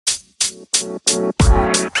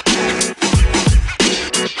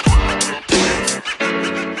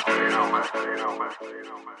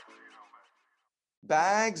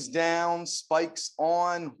Bags down, spikes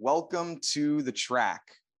on. Welcome to the track.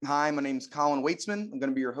 Hi, my name is Colin Waitsman. I'm going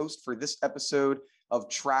to be your host for this episode of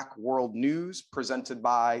Track World News presented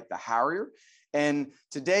by the Harrier. And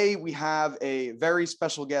today we have a very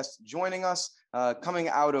special guest joining us, coming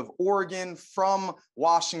out of Oregon, from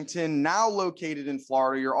Washington, now located in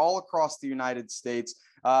Florida. You're all across the United States.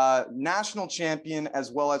 National champion,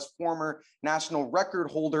 as well as former national record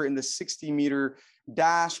holder in the 60-meter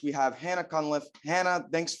dash. We have Hannah Cunliffe. Hannah,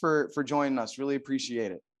 thanks for joining us. Really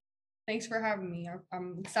appreciate it. Thanks for having me.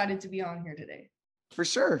 I'm excited to be on here today. For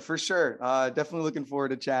sure. Definitely looking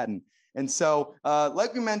forward to chatting. And so,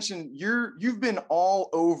 like we mentioned, you've been all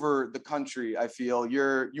over the country. I feel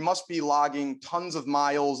you must be logging tons of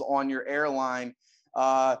miles on your airline.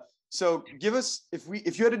 So give us, if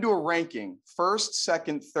you had to do a ranking, first,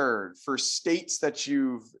 second, third, for states that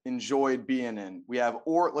you've enjoyed being in. We have,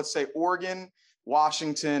 let's say, Oregon,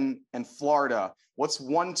 Washington, and Florida. What's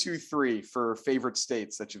 1, 2, 3 for favorite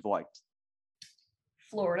states that you've liked?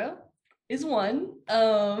 Florida is one.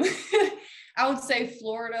 I would say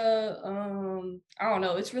Florida, I don't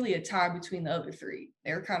know. It's really a tie between the other three.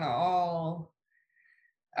 They're kind of all,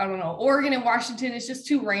 I don't know. Oregon and Washington, it's just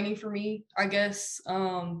too rainy for me, I guess.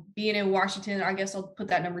 Being in Washington, I guess I'll put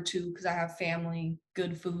that number 2 because I have family,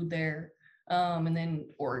 good food there. And then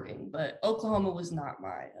Oregon. But Oklahoma was not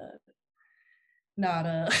my, not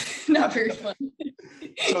very fun.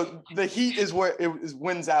 So the heat is where it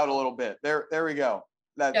wins out a little bit. There we go.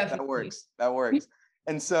 That works.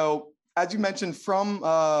 And so, as you mentioned, from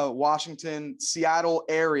Washington, Seattle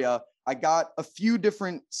area, I got a few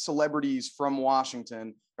different celebrities from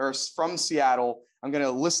Washington or from Seattle. I'm going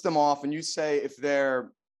to list them off and you say if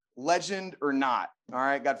they're legend or not. All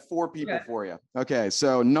right. Got 4 people for you. Okay.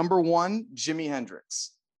 So number 1, Jimi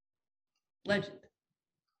Hendrix. Legend.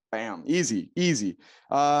 Bam. Easy.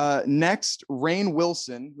 Next, Rainn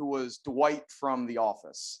Wilson, who was Dwight from The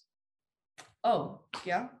Office. Oh,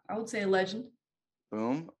 yeah. I would say a legend.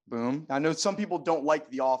 Boom. I know some people don't like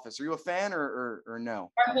The Office. Are you a fan or no?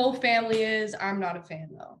 My whole family is. I'm not a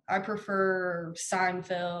fan though. I prefer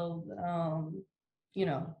Seinfeld.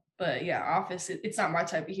 But yeah, Office. It's not my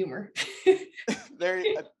type of humor.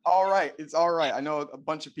 All right. It's all right. I know a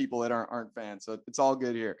bunch of people that aren't fans, so it's all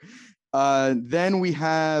good here. Then we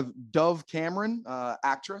have Dove Cameron,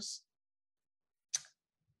 actress.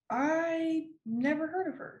 I never heard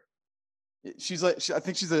of her. She's I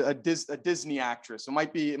think she's a Disney actress. So it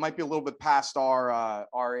might be a little bit past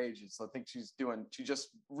our ages. So I think she just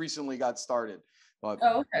recently got started. But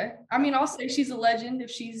oh, okay. I mean, I'll say she's a legend if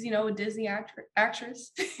she's, a Disney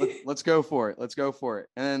actress. Let's go for it.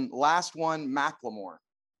 And then last one, Macklemore.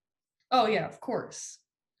 Oh yeah, of course.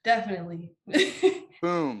 Definitely.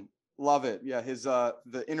 Boom. Love it. Yeah, his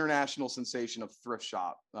the international sensation of thrift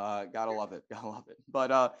shop. Gotta love it.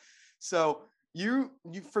 But so you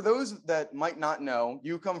for those that might not know,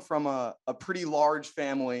 you come from a pretty large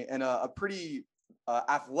family and a pretty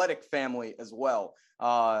athletic family as well.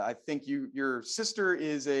 I think your sister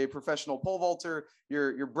is a professional pole vaulter.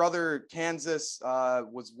 Your brother Kansas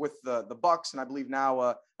was with the Bucks, and I believe now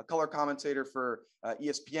a color commentator for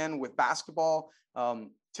ESPN with basketball.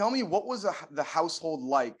 Tell me, what was the household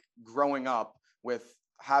like growing up with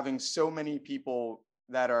having so many people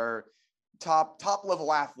that are top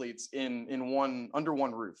level athletes under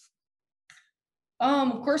one roof?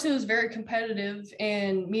 Of course, it was very competitive,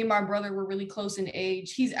 and me and my brother were really close in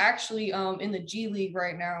age. He's actually in the G League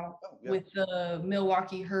right now with the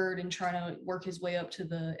Milwaukee Herd and trying to work his way up to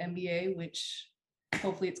the NBA, which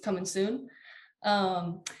hopefully it's coming soon.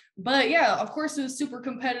 But yeah, of course, it was super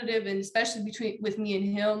competitive, and especially with me and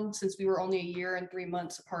him, since we were only a year and 3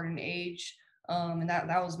 months apart in age. And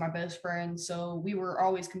that was my best friend. So we were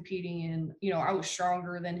always competing, and I was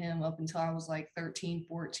stronger than him up until I was like 13,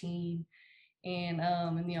 14. And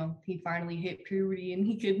he finally hit puberty and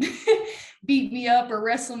he could beat me up or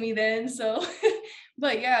wrestle me then. So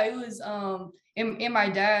but yeah, it was and my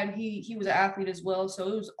dad, he was an athlete as well. So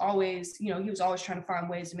it was always, he was always trying to find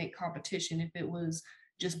ways to make competition. If it was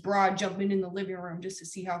just broad jumping in the living room just to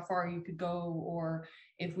see how far you could go, or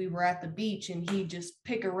if we were at the beach and he'd just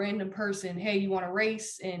pick a random person, hey, you want to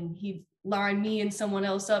race? And he'd line me and someone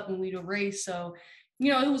else up and we'd race. So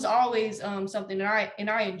it was always something, and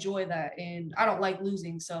I enjoy that, and I don't like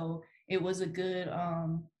losing. So it was a good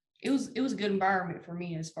it was a good environment for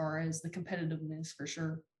me as far as the competitiveness, for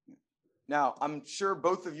sure. Now, I'm sure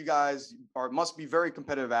both of you guys must be very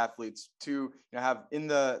competitive athletes to have in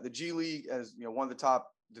the G League as one of the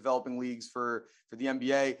top developing leagues for the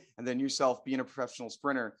NBA, and then yourself being a professional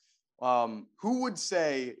sprinter. Who would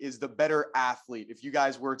say is the better athlete if you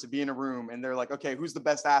guys were to be in a room and they're like, okay, who's the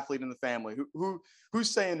best athlete in the family? Who's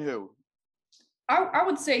saying who? I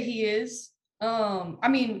would say he is. I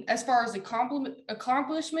mean, as far as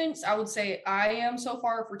accomplishments, I would say I am so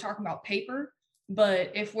far if we're talking about paper.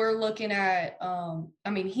 But if we're looking at, I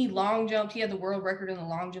mean, he long jumped. He had the world record in the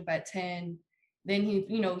long jump at 10. Then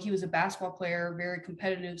he was a basketball player, very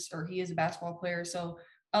competitive, or he is a basketball player. So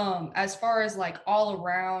as far as like all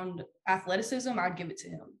around athleticism, I'd give it to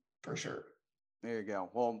him for sure. There you go.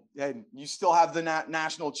 Well, hey, you still have the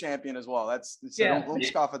national champion as well. So Yeah. don't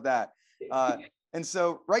scoff at that. And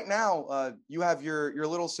so right now, you have your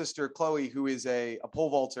little sister Chloe, who is a pole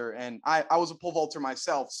vaulter, and I was a pole vaulter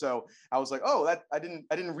myself. So I was like, oh, I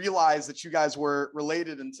didn't realize that you guys were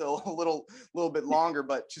related until a little bit longer.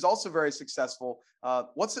 But she's also very successful.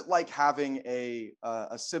 What's it like having a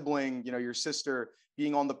sibling, your sister,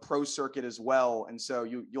 being on the pro circuit as well? And so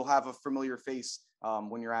you'll have a familiar face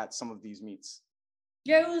when you're at some of these meets.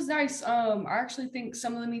 Yeah, it was nice. I actually think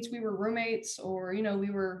some of the meets we were roommates, or we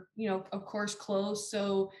were, of course, close.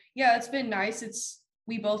 So yeah, it's been nice.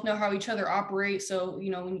 We both know how each other operate. So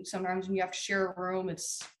sometimes when you have to share a room,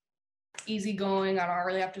 it's easy going. I don't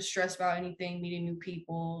really have to stress about anything, meeting new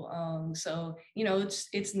people. So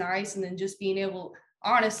it's nice. And then just being able,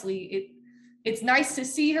 honestly, it's nice to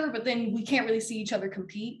see her, but then we can't really see each other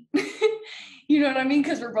compete. You know what I mean?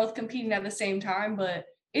 Because we're both competing at the same time, but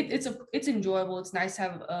it's enjoyable. It's nice to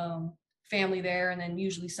have family there, and then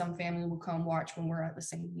usually some family will come watch when we're at the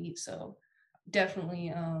same meet. So definitely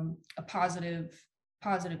a positive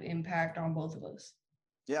impact on both of us.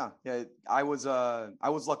 Yeah. I was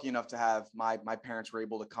lucky enough to have my parents were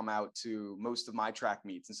able to come out to most of my track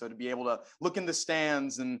meets, and so to be able to look in the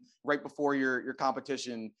stands and right before your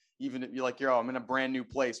competition, even if you're like, I'm in a brand new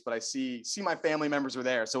place, but I see my family members are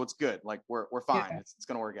there, so it's good. Like we're fine. Yeah. It's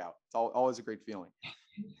gonna work out. It's always a great feeling.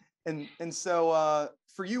 And so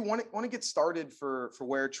for you, want to get started for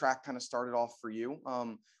where track kind of started off for you.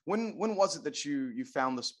 When was it that you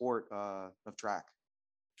found the sport of track?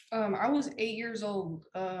 I was 8 years old.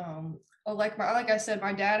 Like I said,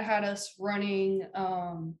 my dad had us running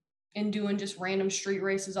and doing just random street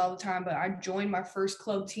races all the time. But I joined my first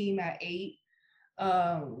club team at 8.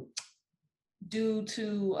 Due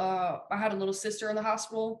to I had a little sister in the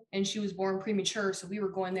hospital and she was born premature, so we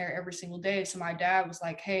were going there every single day. So my dad was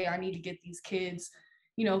like, hey, I need to get these kids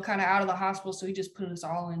kind of out of the hospital, so he just put us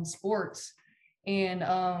all in sports. And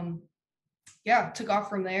took off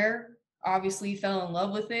from there. Obviously fell in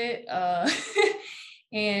love with it.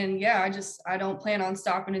 And yeah, I don't plan on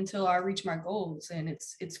stopping until I reach my goals, and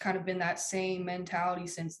it's kind of been that same mentality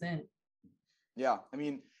since then. Yeah, I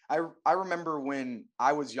mean, I remember when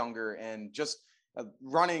I was younger and just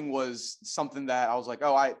running was something that I was like,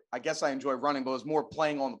 oh, I guess I enjoy running, but it was more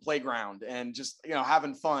playing on the playground and just,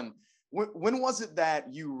 having fun. When was it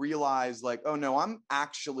that you realized like, oh no, I'm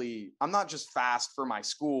not just fast for my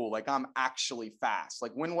school, like I'm actually fast?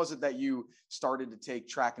 Like when was it that you started to take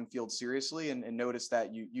track and field seriously and noticed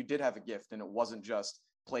that you did have a gift and it wasn't just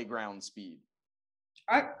playground speed?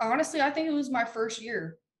 I think it was my first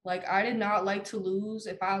year. Like I did not like to lose.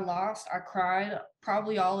 If I lost, I cried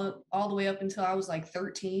probably all the way up until I was like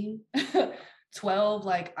 13, 12.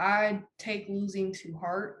 Like I take losing to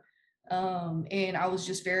heart. And I was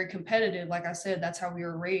just very competitive. Like I said, that's how we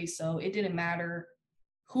were raised. So it didn't matter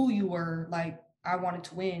who you were. Like I wanted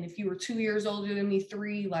to win. If you were 2 years older than me,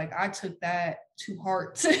 3, like I took that to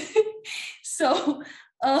heart. So,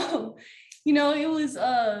 it was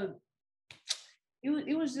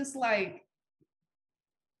it was just like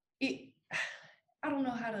it. I don't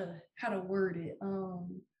know how to word it.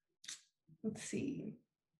 Let's see.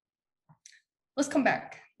 Let's come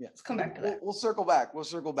back. Yeah. Let's come back to that. We'll circle back.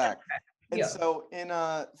 And yeah. So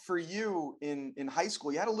for you in high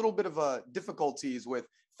school, you had a little bit of difficulties with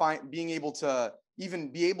being able to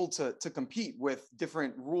compete with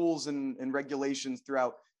different rules and regulations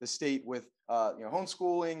throughout the state with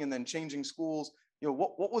homeschooling and then changing schools.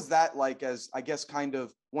 What was that like as, I guess, kind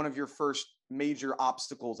of one of your first major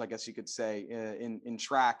obstacles, I guess you could say, in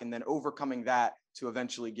track, and then overcoming that to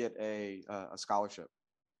eventually get a scholarship?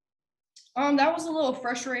 That was a little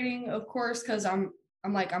frustrating, of course, because I'm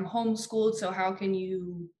homeschooled, so how can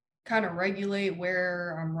you kind of regulate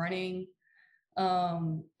where I'm running?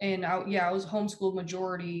 And I was homeschooled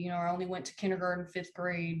majority. I only went to kindergarten, 5th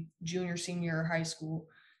grade, junior, senior high school.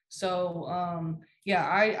 So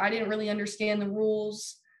I didn't really understand the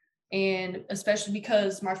rules, and especially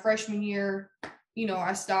because my freshman year,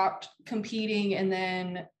 I stopped competing, and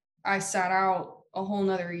then I sat out a whole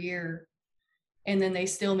nother year. And then they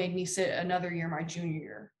still made me sit another year my junior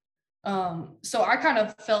year. So I kind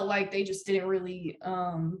of felt like they just didn't really,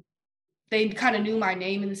 they kind of knew my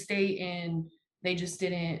name in the state, and they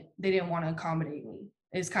didn't want to accommodate me,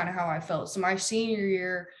 is kind of how I felt. So my senior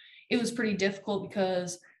year, it was pretty difficult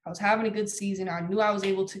because I was having a good season. I knew I was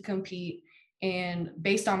able to compete. And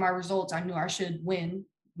based on my results, I knew I should win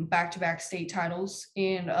back-to-back state titles.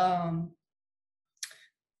 And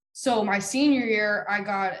so my senior year, I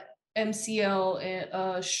got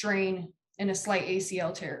MCL, strain, and a slight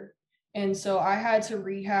ACL tear. And so I had to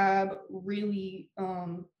rehab really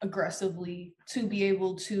aggressively to be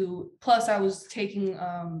able to, plus I was taking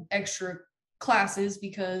extra classes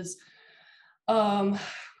because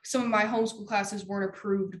some of my homeschool classes weren't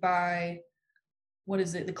approved by,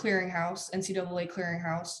 the clearinghouse, NCAA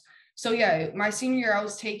clearinghouse. So yeah, my senior year I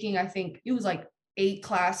was taking, I think it was like 9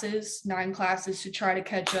 classes to try to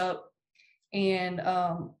catch up. And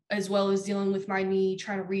as well as dealing with my knee,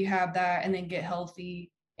 trying to rehab that and then get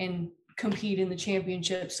healthy and compete in the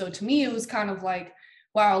championship. So to me, it was kind of like,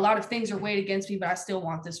 wow, a lot of things are weighed against me, but I still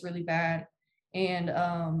want this really bad. And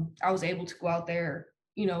I was able to go out there,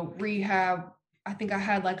 rehab. I think I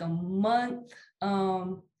had like a month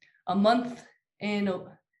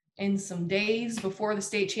and some days before the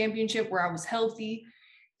state championship where I was healthy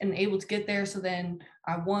and able to get there. So then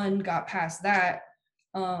I got past that.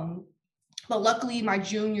 But luckily my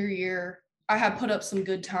junior year, I had put up some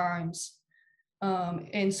good times.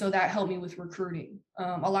 And so that helped me with recruiting.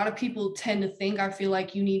 A lot of people tend to think, I feel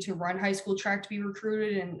like you need to run high school track to be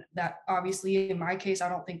recruited. And that obviously in my case, I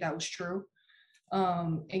don't think that was true.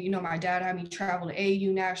 And, my dad had me travel to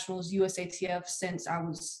AAU nationals, USATF since I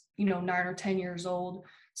was, 9 or 10 years old.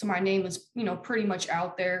 So my name was, pretty much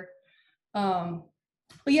out there. But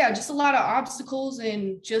yeah, just a lot of obstacles,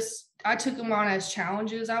 and just, I took them on as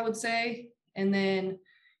challenges, I would say. And then,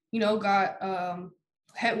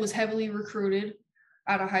 was heavily recruited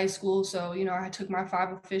out of high school. So, I took my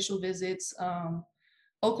 5 official visits.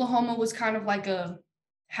 Oklahoma was kind of like a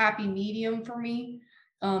happy medium for me.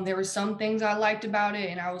 There were some things I liked about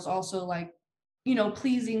it. And I was also like,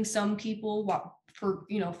 pleasing some people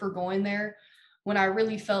for going there, when I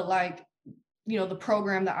really felt like, the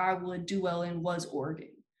program that I would do well in was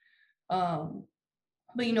Oregon. But,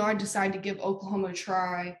 I decided to give Oklahoma a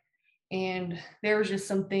try. And there was just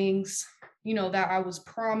some things, that I was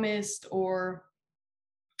promised, or,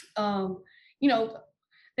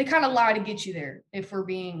 they kind of lie to get you there, if we're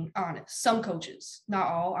being honest. Some coaches, not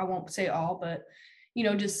all, I won't say all, but,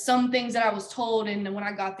 just some things that I was told. And when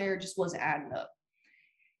I got there, it just wasn't adding up.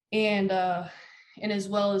 And as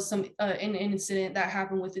well as an incident that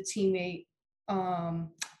happened with a teammate.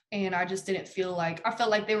 And I just didn't feel like, I felt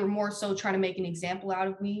like they were more so trying to make an example out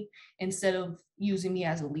of me instead of using me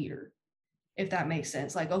as a leader, if that makes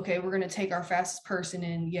sense. Like, okay, we're going to take our fastest person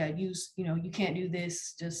and you can't do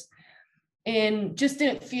this, and just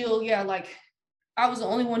didn't feel, like I was the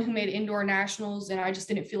only one who made indoor nationals. And I just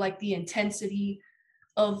didn't feel like the intensity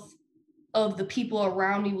of the people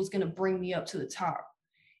around me was going to bring me up to the top.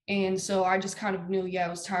 And so I just kind of knew, it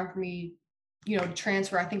was time for me, to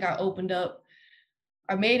transfer. I think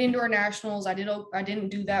I made indoor nationals. I didn't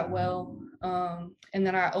do that well. And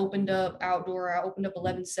then I opened up outdoor. I opened up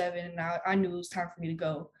 11.7, and I knew it was time for me to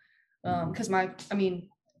go. Because I ran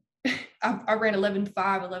 11.5,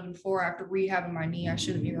 11.4 after rehabbing my knee. I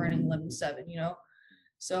shouldn't be running 11.7,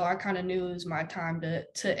 So I kind of knew it was my time to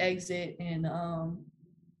exit and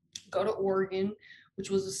go to Oregon, which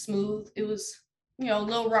was it was, a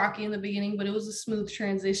little rocky in the beginning, but it was a smooth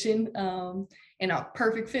transition. And a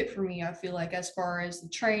perfect fit for me, I feel like, as far as the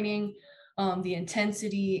training, the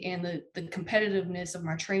intensity, and the competitiveness of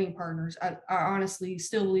my training partners. I honestly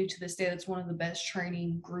still believe to this day that's one of the best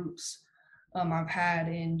training groups I've had,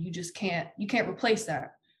 and you can't replace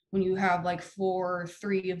that when you have like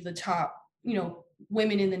 3 of the top,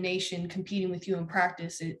 women in the nation competing with you in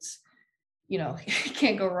practice. It's, you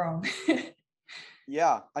can't go wrong.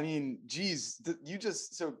 Yeah, I mean, geez,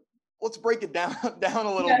 so let's break it down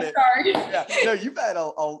a little bit. Sorry. Yeah, no, you've had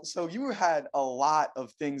so you had a lot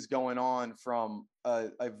of things going on from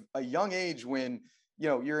a young age, when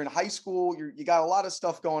you're in high school. You got a lot of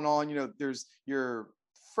stuff going on. There's your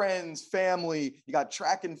friends, family. You got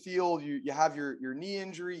track and field. You have your knee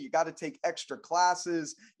injury. You got to take extra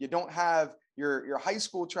classes. You don't have your high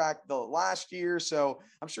school track the last year, so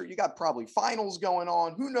I'm sure you got probably finals going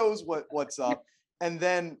on. Who knows what's up? And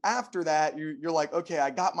then after that, you're like, okay,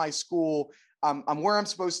 I got my school. I'm where I'm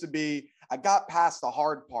supposed to be. I got past the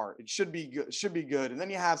hard part. It should be good, should be good. And then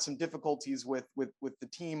you have some difficulties with the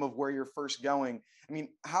team of where you're first going. I mean,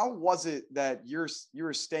 how was it that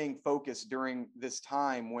you're staying focused during this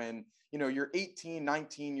time when, you know, you're 18,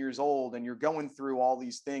 19 years old and you're going through all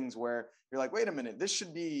these things where you're like, wait a minute, this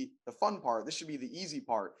should be the fun part. This should be the easy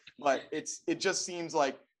part. But it just seems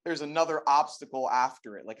like there's another obstacle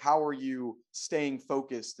after it. Like, how are you staying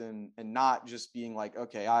focused and not just being like,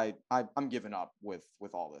 okay, I'm giving up with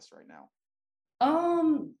all this right now?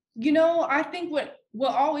 You know, I think what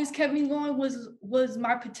always kept me going was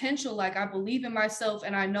my potential. Like, I believe in myself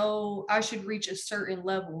and I know I should reach a certain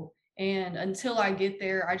level. And until I get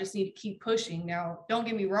there, I just need to keep pushing. Now, don't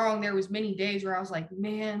get me wrong, there was many days where I was like,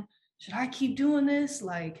 man, should I keep doing this?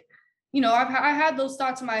 Like, you know, I had those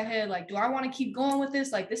thoughts in my head, like, do I want to keep going with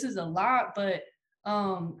this? Like, this is a lot, but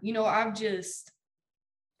you know,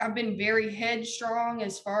 I've been very headstrong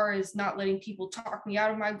as far as not letting people talk me out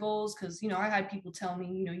of my goals. Cause, you know, I had people tell me,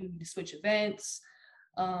 you know, you need to switch events,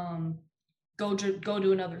 um, go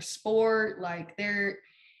to another sport. Like they're,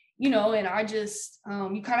 you know, and I just,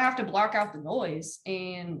 you kind of have to block out the noise,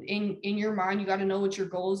 and in your mind, you got to know what your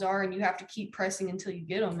goals are and you have to keep pressing until you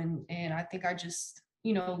get them. And I think I just,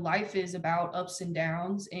 you know, life is about ups and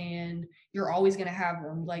downs and you're always going to have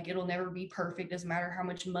them. Like it'll never be perfect. Doesn't matter how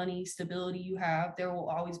much money, stability you have, there will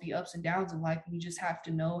always be ups and downs in life. And you just have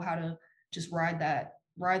to know how to just ride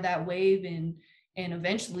that wave, and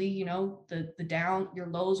eventually, you know, the down, your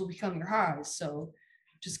lows will become your highs. So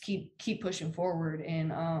just keep pushing forward.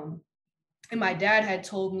 And my dad had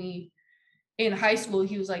told me in high school,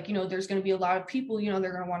 he was like, you know, there's going to be a lot of people, you know,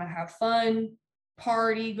 they're going to want to have fun,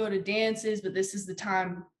 party, go to dances, but this is the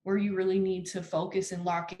time where you really need to focus and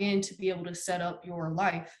lock in to be able to set up your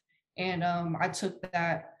life. And I took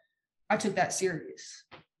that serious.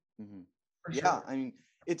 Mm-hmm. Yeah, sure. I mean,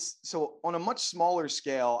 it's so on a much smaller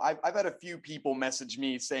scale. I've had a few people message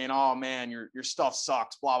me saying, "Oh man, your stuff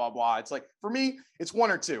sucks," blah blah blah. It's like for me, it's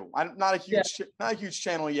one or two. I'm not a huge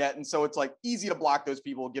channel yet, and so it's like easy to block those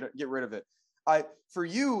people, get rid of it. For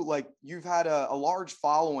you, like you've had a large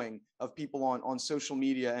following of people on social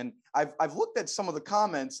media, and I've looked at some of the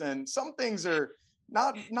comments, and some things are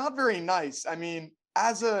not very nice. I mean,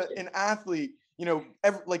 as an athlete, you know,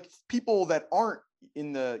 like people that aren't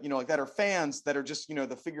in the, you know, like that are fans that are just, you know,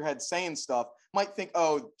 the figurehead saying stuff might think,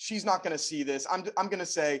 oh, she's not going to see this. I'm going to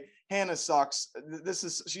say Hannah sucks.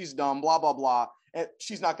 She's dumb, blah, blah, blah. And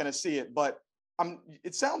she's not going to see it. But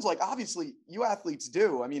it sounds like obviously you athletes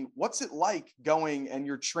do. I mean, what's it like going and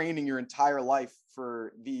you're training your entire life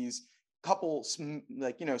for these couple,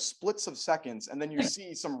 like, you know, splits of seconds, and then you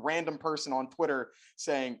see some random person on Twitter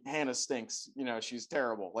saying Hannah stinks, you know, she's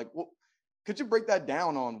terrible. Like, could you break that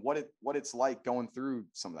down on what it's like going through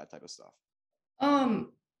some of that type of stuff?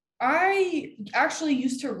 I actually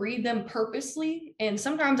used to read them purposely, and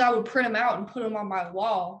sometimes I would print them out and put them on my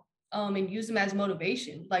wall, and use them as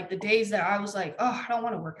motivation. Like the days that I was like, oh, I don't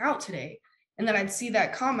want to work out today, and then I'd see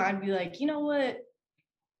that comment, I'd be like, you know what?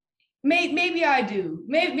 Maybe I do.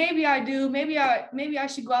 Maybe I do. Maybe I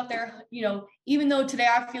should go out there. You know, even though today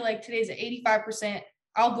I feel like today's at 85%,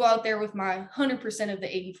 I'll go out there with my 100% of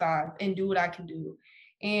the 85 and do what I can do.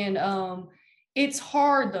 And it's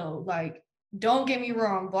hard though. Like, don't get me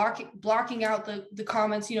wrong, blocking out the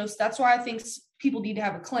comments. You know, so that's why I think people need to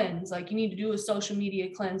have a cleanse. Like, you need to do a social media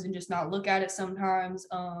cleanse and just not look at it sometimes.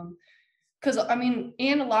 Because I mean,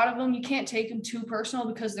 and a lot of them you can't take them too personal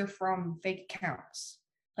because they're from fake accounts.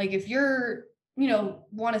 Like if you're, you know,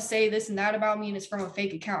 want to say this and that about me and it's from a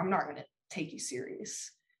fake account, I'm not going to take you serious.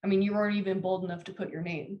 I mean, you weren't even bold enough to put your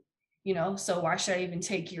name, you know, so why should I even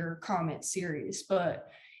take your comment serious? But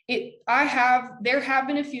there have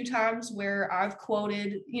been a few times where I've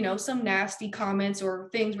quoted, you know, some nasty comments or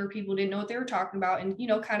things where people didn't know what they were talking about and, you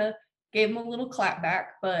know, kind of gave them a little clap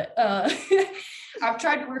back. But I've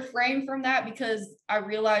tried to refrain from that because I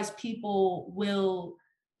realize people will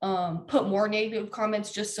put more negative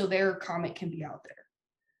comments just so their comment can be out there.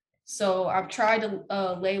 So I've tried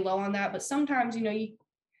to lay low on that, but sometimes, you know,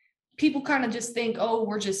 people kind of just think, oh,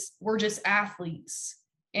 we're just athletes,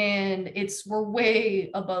 and we're way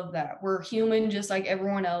above that. We're human just like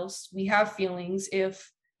everyone else. We have feelings.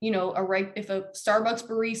 If, you know, if a Starbucks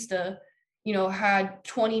barista, you know, had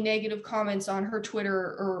 20 negative comments on her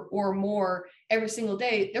Twitter or more every single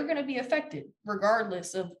day, they're going to be affected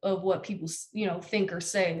regardless of what people, you know, think or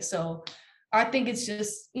say. So I think it's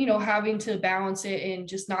just, you know, having to balance it and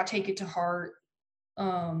just not take it to heart.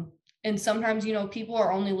 And sometimes, you know, people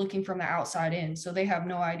are only looking from the outside in, so they have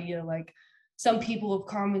no idea. Like some people have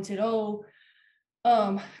commented, oh,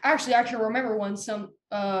 Actually, I can remember when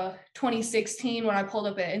 2016 when I pulled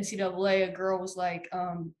up at NCAA, a girl was like,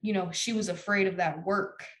 she was afraid of that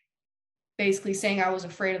work, basically saying I was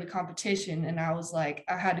afraid of the competition. And I was like,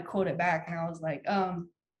 I had to quote it back, and I was like,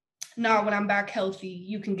 no, when I'm back healthy,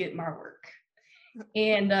 you can get my work.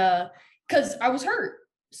 And because I was hurt.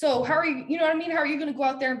 So how are you, you know what I mean? How are you going to go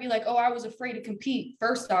out there and be like, oh, I was afraid to compete?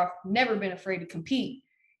 First off, never been afraid to compete.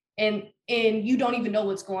 And you don't even know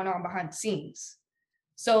what's going on behind the scenes.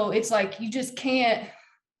 So it's like, you just can't,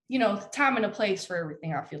 time and a place for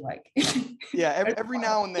everything, I feel like. Yeah, every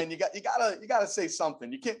now and then you gotta say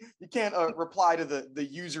something. You can't reply to the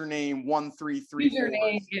username 133.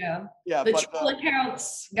 Username, yeah. The troll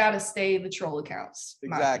accounts gotta stay the troll accounts.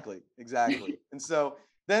 Exactly. And so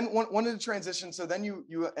then wanted to transition. So then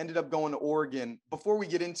you ended up going to Oregon. Before we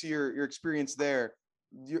get into your experience there,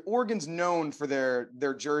 Oregon's known for their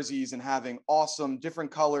jerseys and having awesome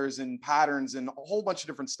different colors and patterns and a whole bunch of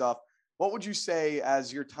different stuff. What would you say,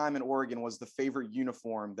 as your time in Oregon, was the favorite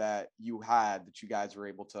uniform that you had that you guys were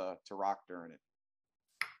able to rock during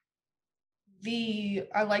it?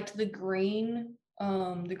 I liked the green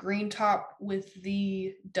top with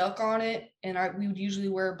the duck on it, and we would usually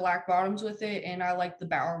wear black bottoms with it. And I liked the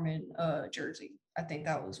Bowerman jersey. I think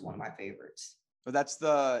that was one of my favorites. But that's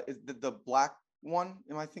the black one.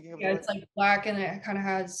 Am I thinking of? Yeah, it's like black, and it kind of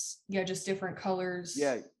has just different colors.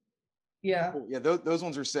 Yeah. Cool. Yeah, those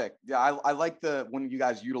ones are sick. Yeah, I like when you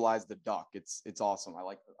guys utilize the duck. It's awesome. I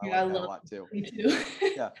like that a lot too. Me too.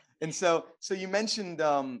 Yeah. And so you mentioned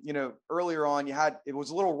earlier on it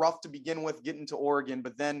was a little rough to begin with getting to Oregon,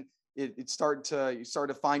 but then you started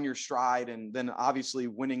to find your stride, and then obviously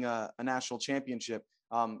winning a national championship.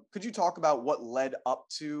 Could you talk about what led up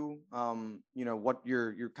to what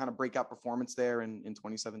your kind of breakout performance there in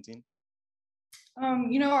 2017?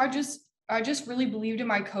 I just really believed in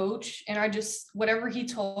my coach, and whatever he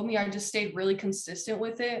told me, I just stayed really consistent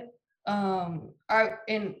with it.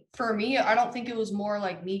 And for me, I don't think it was more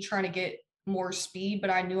like me trying to get more speed,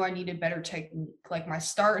 but I knew I needed better technique. Like, my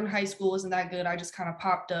start in high school wasn't that good. I just kind of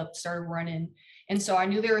popped up, started running. And so I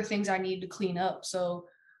knew there were things I needed to clean up. So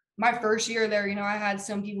my first year there, I had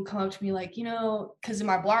some people come up to me like, because in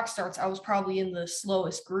my block starts, I was probably in the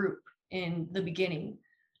slowest group in the beginning.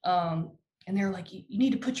 And they're like, you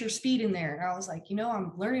need to put your speed in there. And I was like,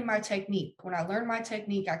 I'm learning my technique. When I learn my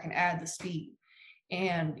technique, I can add the speed.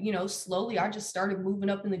 And, slowly I just started moving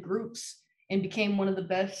up in the groups and became one of the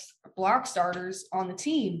best block starters on the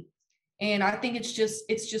team. And I think it's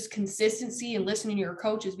just consistency and listening to your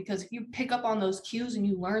coaches, because if you pick up on those cues and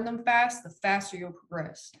you learn them fast, the faster you'll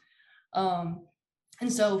progress. And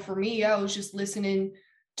so for me, I was just listening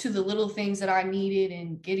to the little things that I needed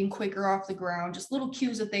and getting quicker off the ground, just little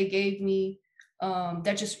cues that they gave me.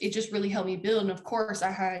 It just really helped me build. And of course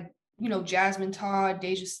I had, Jasmine Todd,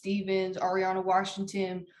 Deja Stevens, Ariana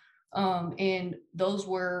Washington. And those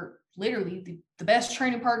were literally the best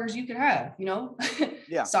training partners you could have,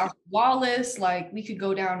 Yeah. Sasha Wallace, like we could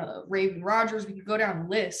go down to Raven Rogers, we could go down the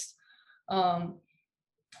list.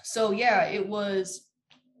 So yeah, it was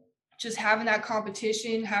just having that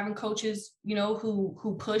competition, having coaches,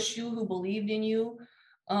 who pushed you, who believed in you,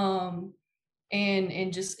 and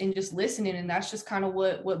just listening. And that's just kind of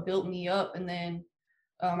what built me up. And then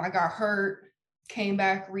I got hurt, came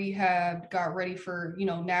back, rehabbed, got ready for,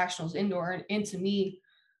 nationals indoor. And to me,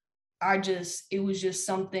 it was just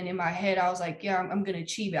something in my head. I was like, yeah, I'm going to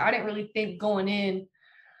achieve it. I didn't really think going in,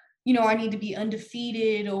 I need to be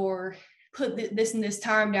undefeated or put this and this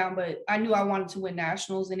time down, but I knew I wanted to win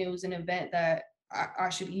nationals, and it was an event that I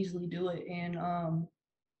should easily do it.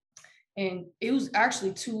 And it was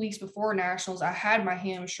actually 2 weeks before nationals, I had my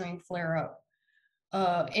hamstring flare up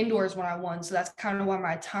indoors when I won. So that's kind of why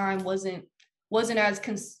my time wasn't as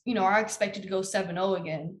I expected to go 7-0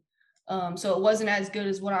 again. So it wasn't as good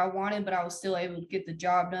as what I wanted, but I was still able to get the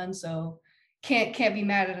job done. So can't be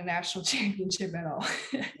mad at a national championship at all.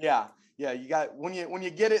 Yeah, you got when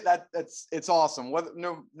you get it, it's awesome. Whether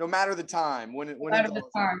no matter the time, when the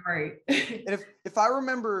time, right? And if I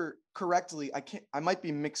remember correctly, I might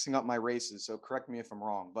be mixing up my races, so correct me if I'm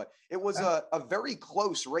wrong, but it was a very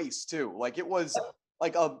close race too. Like, it was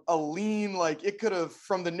like a lean, like it could have,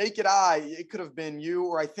 from the naked eye, it could have been you,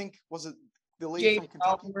 or I think, was it the lady from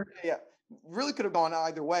Kentucky? Yeah. Really could have gone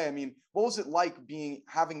either way. I mean, what was it like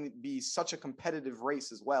having it be such a competitive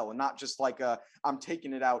race as well, and not just like I'm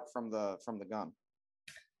taking it out from the gun?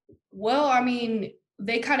 Well, I mean,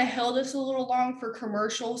 they kind of held us a little long for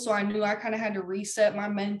commercial, so I knew I kind of had to reset my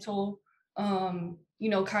mental. I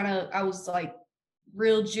was like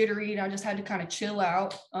real jittery, and I just had to kind of chill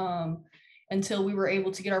out until we were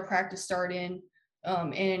able to get our practice start in.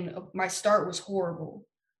 And my start was horrible.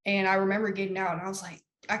 And I remember getting out and I was like,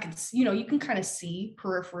 I could, you know, you can kind of see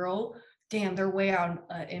peripheral. Damn, they're way out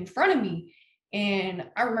in front of me. And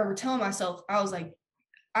I remember telling myself, I was like,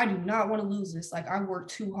 I do not want to lose this. Like I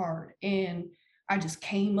worked too hard and I just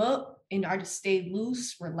came up and I just stayed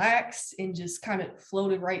loose, relaxed, and just kind of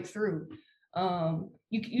floated right through.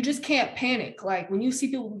 You just can't panic. Like when you see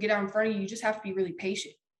people get out in front of you, you just have to be really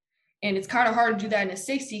patient. And it's kind of hard to do that in a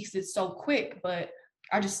 60 because it's so quick, but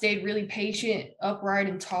I just stayed really patient, upright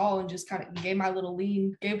and tall, and just kind of gave my little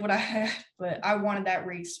lean, gave what I had. But I wanted that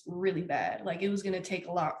race really bad. Like it was going to take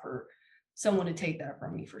a lot for someone to take that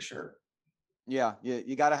from me for sure. Yeah,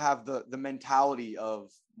 you got to have the mentality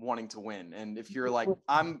of wanting to win. And if you're like,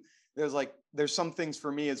 there's some things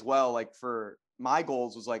for me as well. Like for my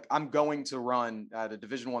goals was like, I'm going to run at a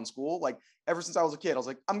Division I school. Like ever since I was a kid, I was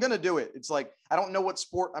like, I'm going to do it. It's like, I don't know what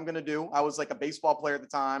sport I'm going to do. I was like a baseball player at the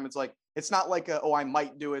time. It's like, it's not like, oh, I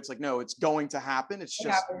might do it. It's like, no, it's going to happen. It's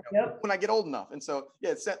just Yep. when I get old enough. And so,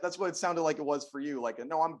 yeah, that's what it sounded like it was for you. Like,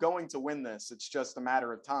 no, I'm going to win this. It's just a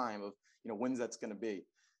matter of time of, when's that's going to be.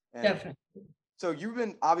 And Definitely. so you've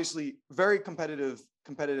been obviously very competitive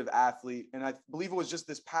athlete, and I believe it was just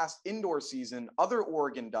this past indoor season, other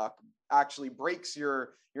Oregon Duck actually breaks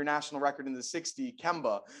your national record in the 60,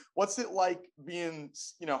 Kemba. What's it like being,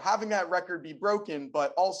 having that record be broken,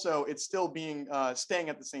 but also it's still being staying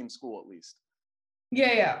at the same school at least?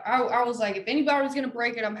 Yeah. I was like, if anybody was gonna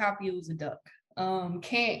break it, I'm happy it was a Duck.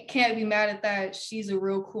 Can't be mad at that. She's a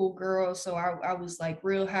real cool girl, so I was like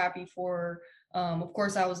real happy for her. Of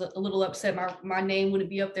course, I was a little upset my name wouldn't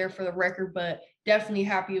be up there for the record, but definitely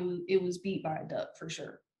happy it was beat by a Duck for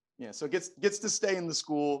sure. Yeah, so it gets to stay in the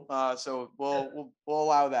school, so we'll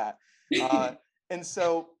allow that. And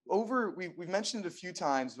so we've mentioned it a few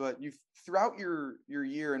times, but you've throughout your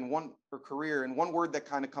year and career, and one word that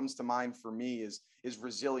kind of comes to mind for me is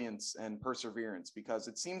resilience and perseverance, because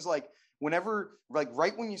it seems like whenever, like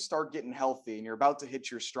right when you start getting healthy and you're about to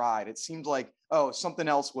hit your stride, it seems like, oh, something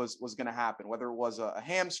else was going to happen, whether it was a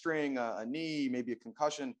hamstring, a knee, maybe a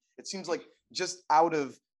concussion. It seems like just out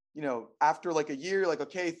of, after like a year, like,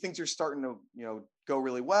 okay, things are starting to, go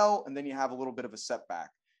really well. And then you have a little bit of a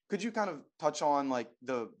setback. Could you kind of touch on like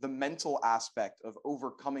the mental aspect of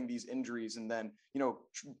overcoming these injuries, and then,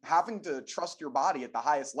 having to trust your body at the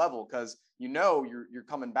highest level, because, you're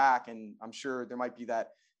coming back, and I'm sure there might be that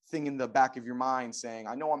thing in the back of your mind saying,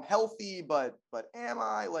 I know I'm healthy, but am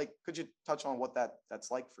I? Like, could you touch on what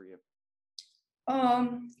that's like for you?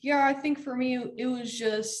 Yeah, I think for me it was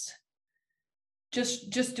just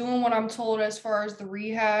doing what I'm told as far as the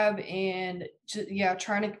rehab, and yeah,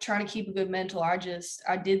 trying to keep a good mental. I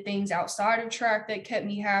did things outside of track that kept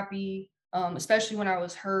me happy, especially when I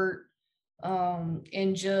was hurt.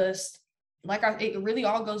 And just it really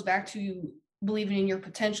all goes back to believing in your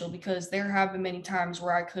potential, because there have been many times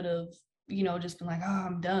where I could have, just been like, oh,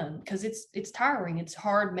 I'm done, because it's tiring. It's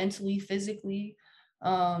hard mentally, physically.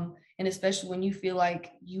 And especially when you feel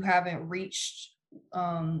like you haven't reached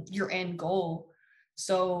your end goal.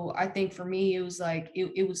 So I think for me, it was like,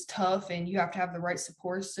 it was tough, and you have to have the right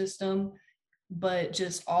support system, but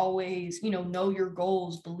just always, know your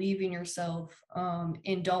goals, believe in yourself,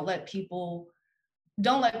 and don't let people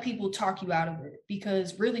talk you out of it,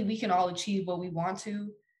 because really we can all achieve what we want to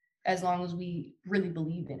as long as we really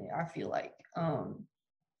believe in it. I feel like,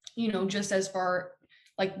 just as far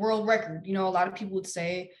like world record, a lot of people would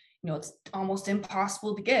say, it's almost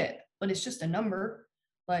impossible to get, but it's just a number.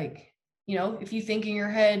 Like, if you think in your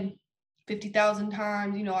head 50,000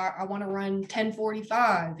 times, I want to run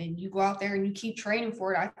 1045, and you go out there and you keep training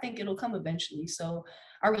for it, I think it'll come eventually. So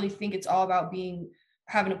I really think it's all about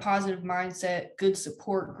having a positive mindset, good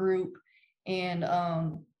support group, and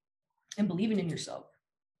believing in yourself.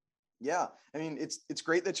 Yeah, I mean, it's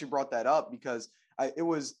great that you brought that up, because it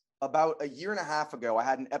was about a year and a half ago, I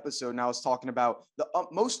had an episode and I was talking about the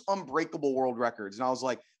most unbreakable world records. And I was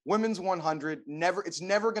like, women's 100, it's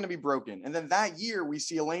never going to be broken. And then that year we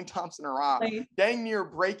see Elaine Thompson-Herah dang near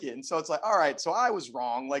break it. And so it's like, all right, so I was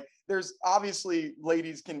wrong. Like there's obviously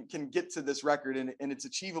ladies can get to this record, and it's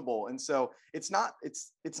achievable. And so it's not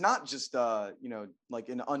just, like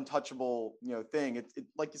an untouchable, thing. It,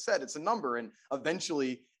 like you said, it's a number. And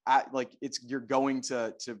eventually you're going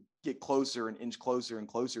to get closer and inch closer and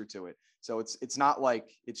closer to it. So it's not like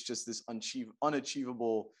it's just this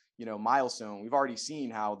unachievable, milestone. We've already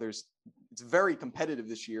seen how it's very competitive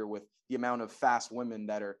this year with the amount of fast women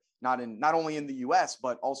that are not only in the US,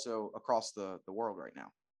 but also across the world right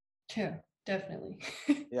now. Yeah, definitely.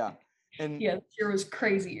 Yeah. And yeah, this year was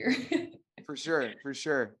crazier. For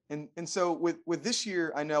sure. And so with this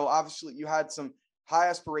year, I know obviously you had some high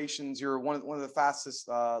aspirations. You're one of the fastest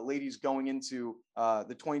ladies going into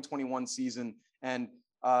the 2021 season, and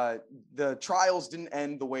the trials didn't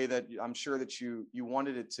end the way that I'm sure that you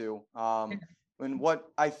wanted it to. And what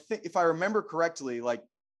I think, if I remember correctly, like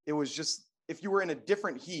it was just, if you were in a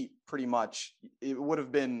different heat, pretty much, you would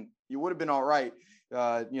have been all right,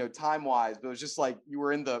 time wise. But it was just like you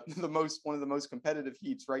were in the one of the most competitive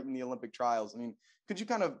heats right in the Olympic trials. I mean, could you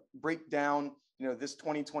kind of break down, this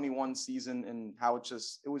 2021 season and how it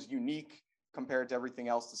was unique compared to everything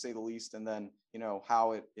else, to say the least, and then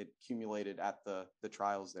how it accumulated at the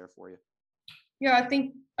trials there for you? Yeah, I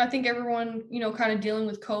think everyone, kind of dealing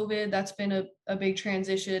with COVID, that's been a big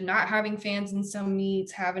transition. Not having fans in some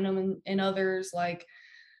meets, having them in others, like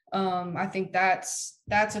I think that's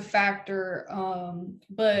a factor.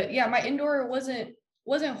 But yeah, my indoor wasn't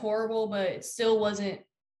horrible, but it still wasn't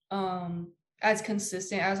as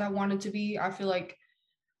consistent as I wanted to be. I feel like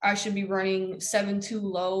I should be running 7.2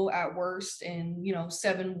 low at worst, and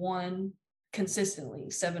 7.1 consistently,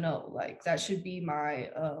 7.0. Like that should be my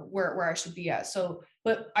where I should be at. So,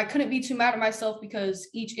 but I couldn't be too mad at myself because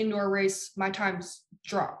each indoor race my times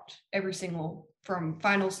dropped every single, from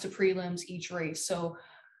finals to prelims, each race. So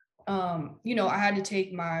I had to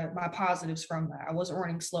take my positives from that. I wasn't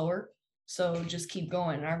running slower, so just keep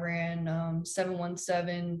going. I ran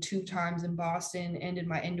 7.17 2 times in Boston, ended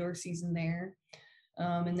my indoor season there.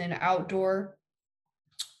 And then outdoor,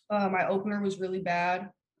 my opener was really bad.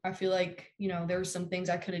 I feel like, there were some things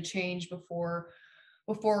I could have changed before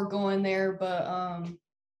going there. But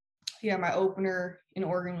yeah, my opener in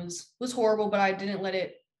Oregon was horrible, but I didn't let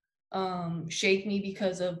it shake me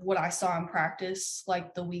because of what I saw in practice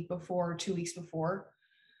like the week before, 2 weeks before.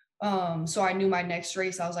 So I knew my next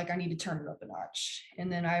race, I was like, I need to turn it up a notch.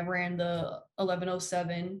 And then I ran the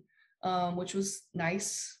 11.07, which was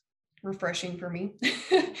nice, refreshing for me.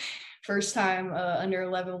 First time under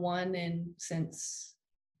 11.1 and since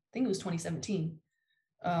I think it was 2017.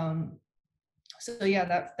 So yeah,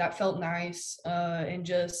 that felt nice. And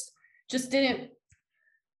just didn't,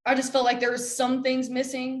 I just felt like there was some things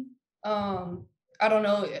missing. I don't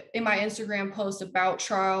know, in my Instagram post about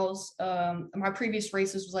trials, my previous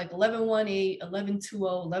races was like 11.18,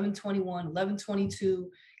 11.20, 11.21, 11.22,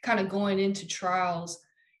 kind of going into trials.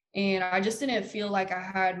 And I just didn't feel like I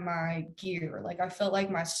had my gear. Like I felt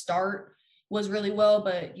like my start was really well,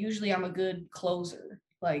 but usually I'm a good closer.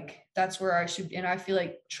 Like that's where I should. And I feel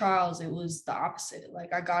like trials, it was the opposite.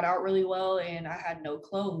 Like I got out really well and I had no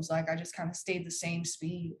close. Like I just kind of stayed the same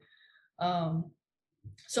speed.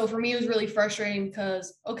 So for me, it was really frustrating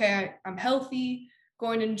because, okay, I'm healthy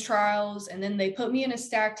going into trials, and then they put me in a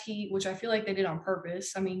stacked heat, which I feel like they did on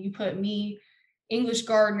purpose. I mean, you put me, English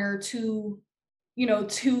Gardner, two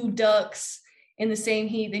ducks in the same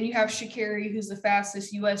heat. Then you have Sha'Carri, who's the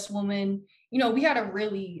fastest U.S. woman. We had a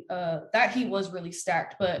really, that heat was really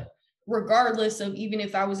stacked, but regardless of, even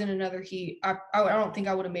if I was in another heat, I don't think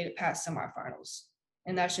I would have made it past semifinals.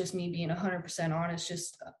 And that's just me being 100% honest.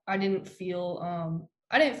 Just, I didn't feel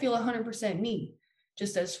 100% me,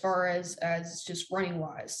 just as far as just running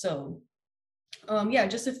wise. So yeah,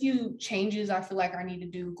 just a few changes I feel like I need to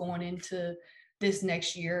do going into this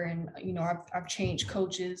next year. And I've changed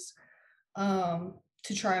coaches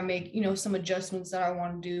to try and make some adjustments that I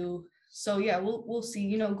want to do. So yeah, we'll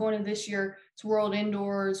see. Going into this year, it's world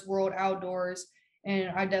indoors, world outdoors, and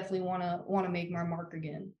I definitely want to make my mark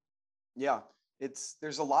again. Yeah,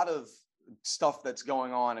 there's a lot of stuff that's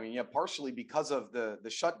going on. I mean, yeah, partially because of the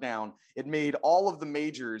shutdown, it made all of the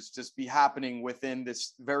majors just be happening within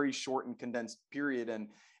this very short and condensed period.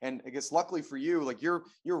 And I guess luckily for you, like you're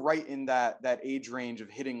right in that age range of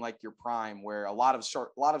hitting like your prime, where a lot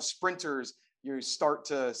of sprinters, you start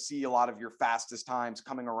to see a lot of your fastest times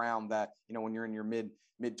coming around that, when you're in your mid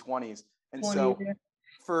 20s. And 20, so yeah.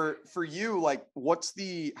 For you, like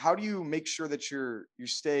how do you make sure that you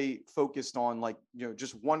stay focused on, like,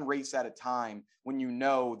 just one race at a time when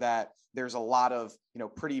that there's a lot of,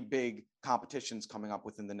 pretty big competitions coming up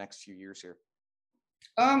within the next few years here?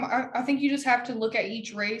 I think you just have to look at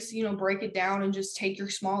each race, break it down and just take your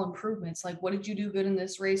small improvements. Like, what did you do good in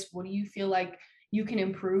this race? What do you feel like you can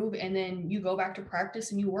improve? And then you go back to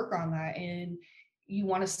practice and you work on that. And you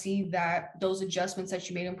want to see that those adjustments that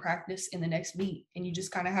you made in practice in the next meet. And you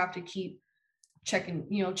just kind of have to keep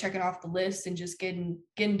checking off the list and just getting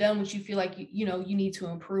done what you feel like you need to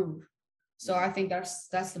improve. So I think that's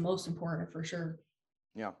the most important for sure.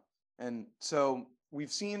 Yeah. And so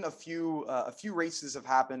we've seen a few races have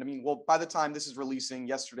happened. I mean, well, by the time this is releasing,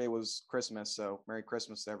 yesterday was Christmas, so Merry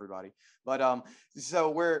Christmas to everybody. But so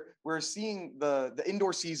we're seeing the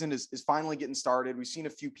indoor season is finally getting started. We've seen a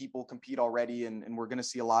few people compete already, and we're going to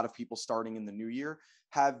see a lot of people starting in the new year.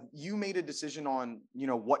 Have you made a decision on,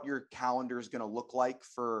 what your calendar is going to look like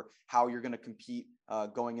for how you're going to compete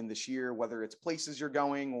going in this year, whether it's places you're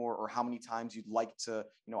going or how many times you'd like to,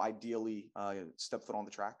 ideally step foot on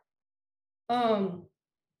the track?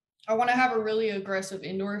 I want to have a really aggressive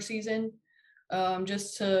indoor season,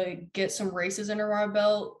 just to get some races under my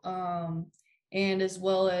belt. And as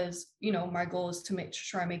well as, my goal is to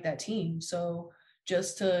try and make that team. So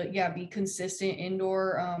just to, be consistent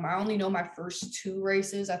indoor. I only know my first 2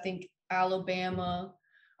 races. I think Alabama,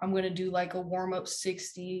 I'm going to do like a warm up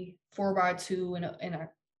 60 4x2 and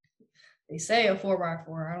they say a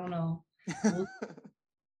 4x4. I don't know.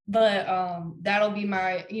 But that'll be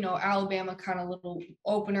my, Alabama kind of little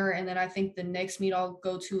opener. And then I think the next meet I'll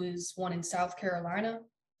go to is one in South Carolina.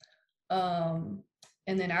 And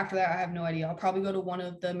then after that, I have no idea. I'll probably go to one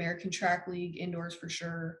of the American Track League indoors for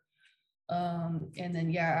sure. And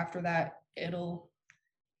then, after that, it'll,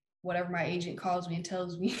 whatever my agent calls me and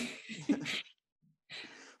tells me.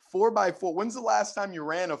 4x4. When's the last time you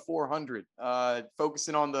ran a 400?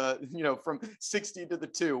 Focusing on the, from 60 to the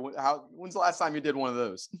 2. When's the last time you did one of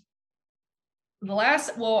those?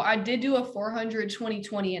 I did do a 400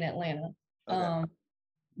 2020 in Atlanta. Okay.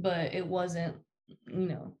 But it wasn't,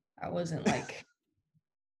 I wasn't like,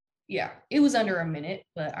 it was under a minute,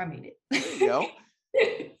 but I made it. There you go.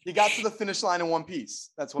 You got to the finish line in one piece.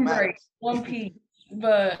 That's what matters. Right, one piece.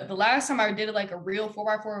 But the last time I did it like a real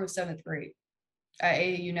 4x4 was 7th grade at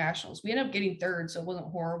AAU Nationals. We ended up getting 3rd, so it wasn't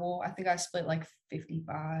horrible. I think I split like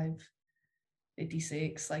 55,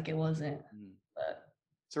 56. Like it wasn't. But.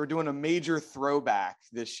 So we're doing a major throwback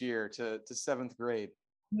this year to 7th grade.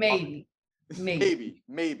 Maybe.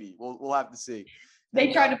 We'll have to see.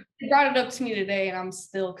 They brought it up to me today, and I'm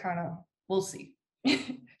still kind of. We'll see.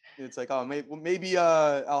 It's like, oh, maybe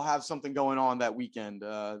I'll have something going on that weekend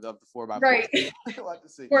of the 4x4. Right. We'll have to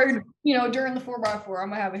see. Or during the 4x4, I'm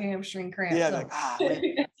gonna have a hamstring cramp. Yeah, so.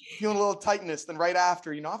 Like feeling a little tightness. Then right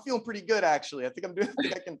after, I'm feeling pretty good actually. I think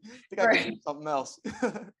I can do something else.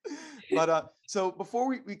 But so before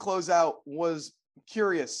we close out, was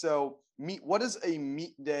curious. So what does a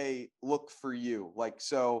meet day look for you? Like,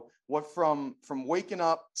 so what from waking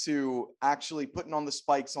up to actually putting on the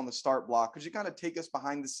spikes on the start block? Could you kind of take us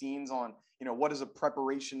behind the scenes on, what does a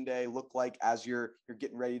preparation day look like as you're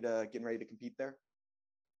getting ready to compete there?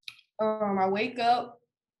 I wake up,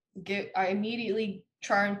 I immediately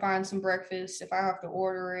try and find some breakfast. If I have to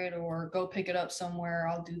order it or go pick it up somewhere,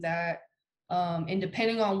 I'll do that. And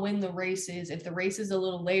depending on when the race is, if the race is a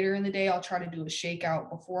little later in the day, I'll try to do a shakeout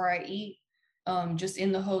before I eat. Just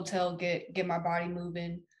in the hotel, get my body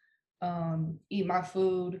moving, eat my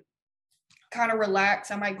food, kind of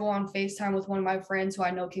relax. I might go on FaceTime with one of my friends who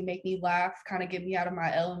I know can make me laugh, kind of get me out of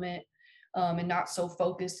my element, and not so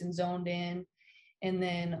focused and zoned in. And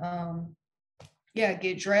then,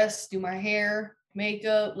 get dressed, do my hair,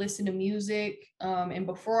 makeup, listen to music. And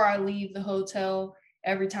before I leave the hotel,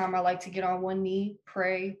 every time I like to get on one knee,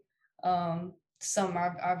 pray. Some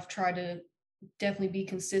I've tried to definitely be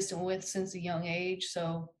consistent with since a young age.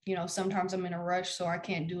 So, sometimes I'm in a rush, so I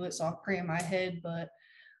can't do it. So I'll pray in my head, but,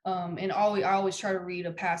 and I always try to read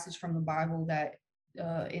a passage from the Bible that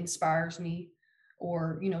inspires me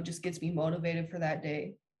or, just gets me motivated for that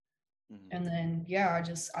day. Mm-hmm. And then,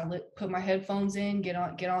 I put my headphones in, get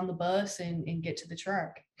on the bus and get to the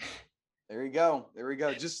track. There you go.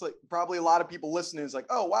 Just like probably a lot of people listening is like,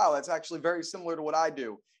 oh, wow, that's actually very similar to what I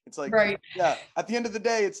do. It's like, right. Yeah, at the end of the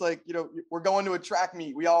day, it's like, we're going to a track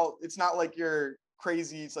meet. It's not like you're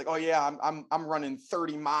crazy. It's like, oh yeah, I'm running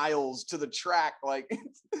 30 miles to the track. Like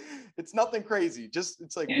it's nothing crazy.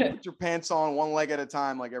 It's like put your pants on one leg at a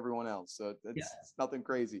time, like everyone else. So it's nothing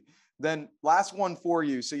crazy. Then last one for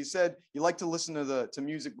you. So you said you like to listen to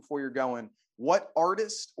music before you're going. What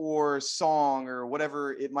artist or song or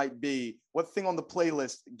whatever it might be, what thing on the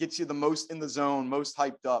playlist gets you the most in the zone, most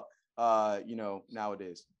hyped up,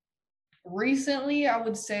 nowadays? Recently, I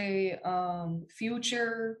would say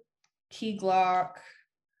Future, Key Glock,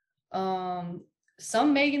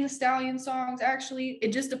 some Megan Thee Stallion songs. Actually,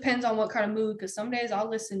 it just depends on what kind of mood, because some days I'll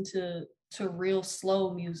listen to real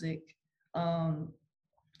slow music. I'll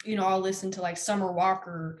listen to like Summer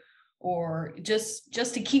Walker, or just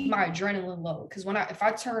to keep my adrenaline low. Because if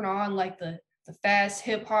I turn on like the fast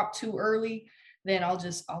hip hop too early, then I'll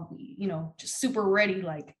be just super ready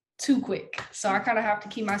like too quick. So I kind of have to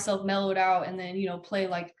keep myself mellowed out and then play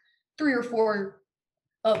like 3 or 4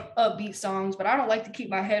 upbeat songs, but I don't like to keep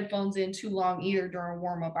my headphones in too long either during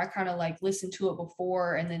warm up. I kind of like listen to it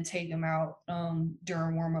before and then take them out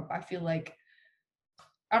during warm up. I feel like,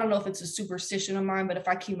 I don't know if it's a superstition of mine, but if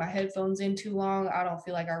I keep my headphones in too long, I don't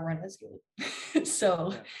feel like I run as good.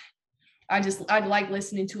 So I like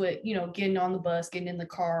listening to it, you know, getting on the bus, getting in the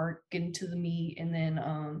car, getting to the meet, and then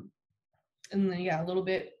yeah, a little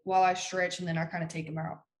bit while I stretch, and then I kind of take them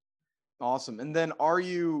out. Awesome. And then are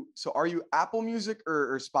you Apple Music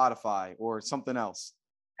or Spotify or something else?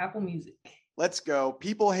 Apple Music. Let's go.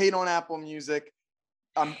 People hate on Apple Music.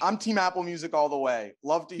 I'm team Apple Music all the way.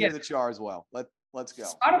 Love to hear that you are as well. Let's go.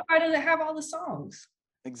 Spotify doesn't have all the songs.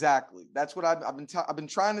 Exactly. That's what I've been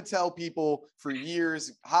trying to tell people for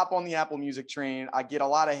years. Hop on the Apple Music train. I get a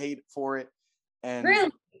lot of hate for it, and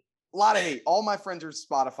really? A lot of hate. All my friends are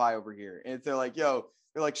Spotify over here, and they're like, "Yo,"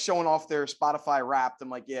 they're like showing off their Spotify Wrapped. I'm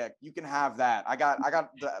like, "Yeah, you can have that. I got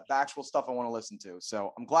the actual stuff I want to listen to."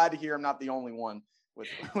 So I'm glad to hear I'm not the only one with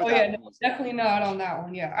oh yeah, no, definitely not on that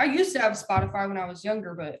one. Yeah, I used to have Spotify when I was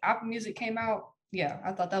younger, but Apple Music came out. Yeah,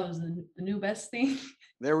 I thought that was the new best thing.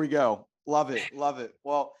 There we go. Love it. Love it.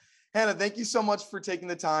 Well, Hannah, thank you so much for taking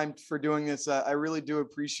the time for doing this. I really do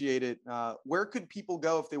appreciate it. Where could people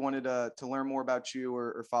go if they wanted to learn more about you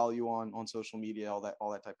or follow you on social media, all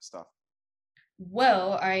that type of stuff?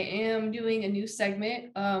 Well, I am doing a new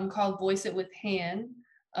segment called Voice It with Han.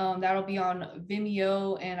 That'll be on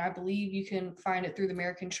Vimeo, and I believe you can find it through the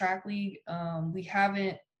American Track League. We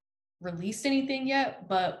haven't released anything yet,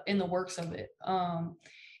 but in the works of it.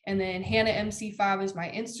 And then Hannah MC5 is my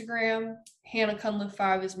Instagram. Hannah Cunliffe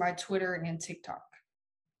 5 is my Twitter and TikTok.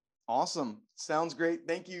 Awesome. Sounds great.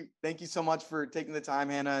 Thank you. Thank you so much for taking the time,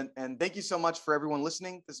 Hannah. And thank you so much for everyone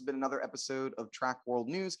listening. This has been another episode of Track World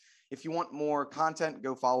News. If you want more content,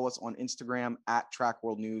 go follow us on Instagram at Track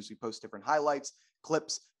World News. We post different highlights,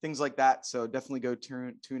 clips, things like that. So definitely go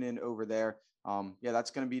tune in over there. Yeah, that's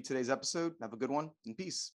going to be today's episode. Have a good one and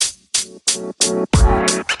peace.